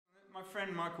My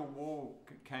friend Michael Wall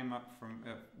came up from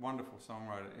a wonderful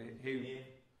songwriter.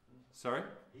 Sorry?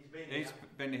 He's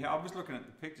been here. I was looking at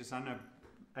the pictures. I know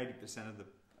 80% of the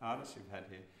artists you've had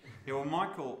here. Yeah, well,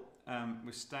 Michael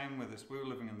was staying with us. We were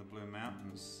living in the Blue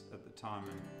Mountains at the time,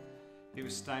 and he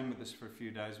was staying with us for a few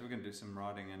days. We were going to do some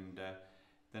writing, and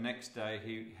the next day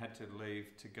he had to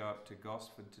leave to go up to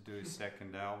Gosford to do his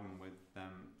second album with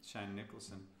Shane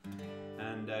Nicholson.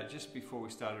 And just before we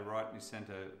started writing, he sent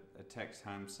a text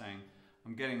home saying,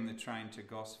 "I'm getting the train to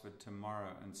Gosford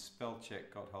tomorrow," and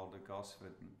spell-check got hold of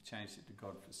Gosford and changed it to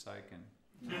Godforsaken.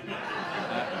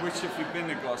 Which, if you've been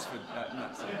to Gosford,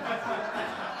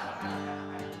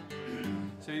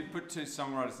 so you put two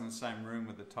songwriters in the same room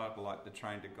with a title like "The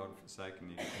Train to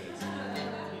Godforsaken," you get this.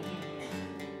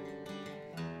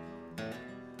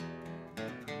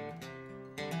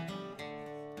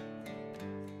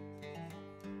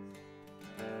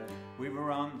 We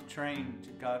were on the train to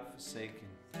Godforsaken.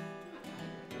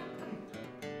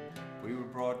 We were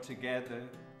brought together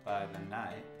by the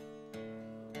night.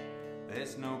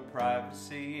 There's no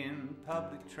privacy in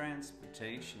public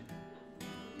transportation.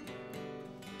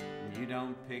 You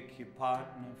don't pick your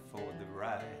partner for the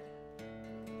ride.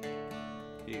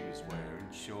 He was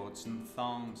wearing shorts and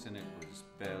thongs and it was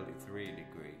barely 3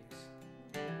 degrees.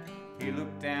 He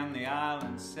looked down the aisle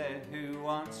and said, "Who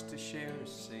wants to share a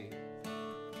seat?"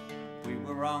 We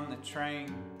were on the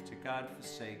train to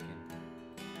Godforsaken,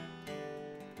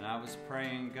 and I was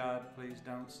praying, "God, please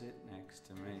don't sit next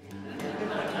to me."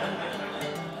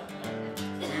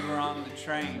 We were on the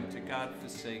train to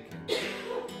Godforsaken.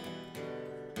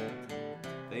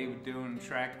 They were doing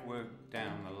track work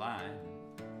down the line.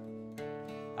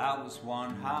 I was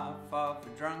one half of a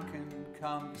drunken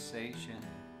conversation,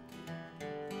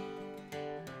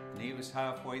 and he was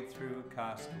halfway through a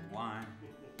cask of wine.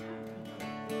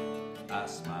 I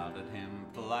smiled at him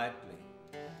politely,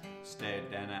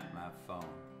 stared down at my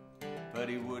phone, but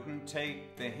he wouldn't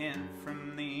take the hint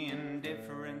from the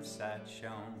indifference I'd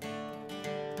shown.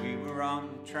 We were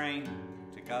on the train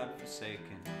to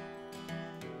Godforsaken,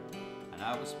 and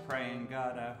I was praying,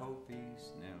 "God, I hope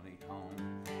he's nearly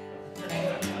home."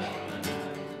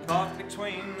 Caught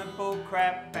between the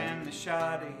bullcrap and the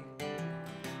shoddy,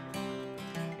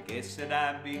 I guess that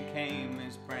I became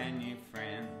his brand new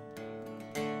friend.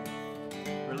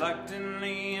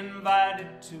 Reluctantly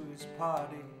invited to his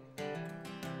party,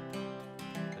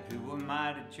 but who am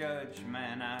I to judge?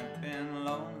 Man, I've been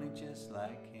lonely just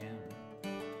like him.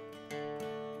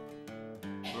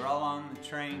 We're all on the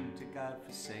train to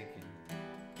Godforsaken.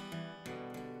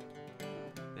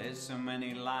 There's so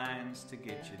many lines to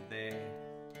get you there.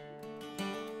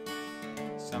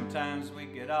 Sometimes we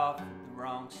get off at the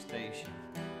wrong station.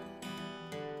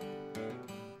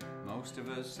 Most of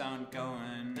us aren't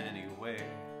going anywhere.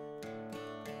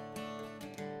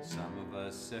 Some of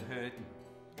us are hurting,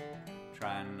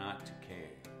 trying not to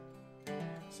care.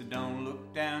 So don't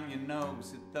look down your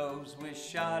nose at those with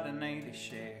Chardonnay to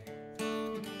share.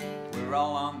 We're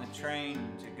all on the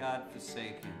train to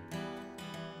Godforsaken,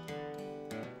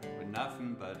 with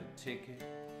nothing but a ticket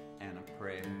and a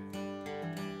prayer.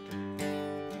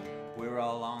 We're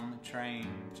all on the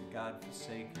train to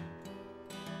Godforsaken,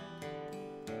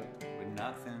 with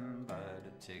nothing but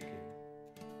a ticket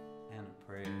and a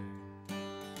prayer.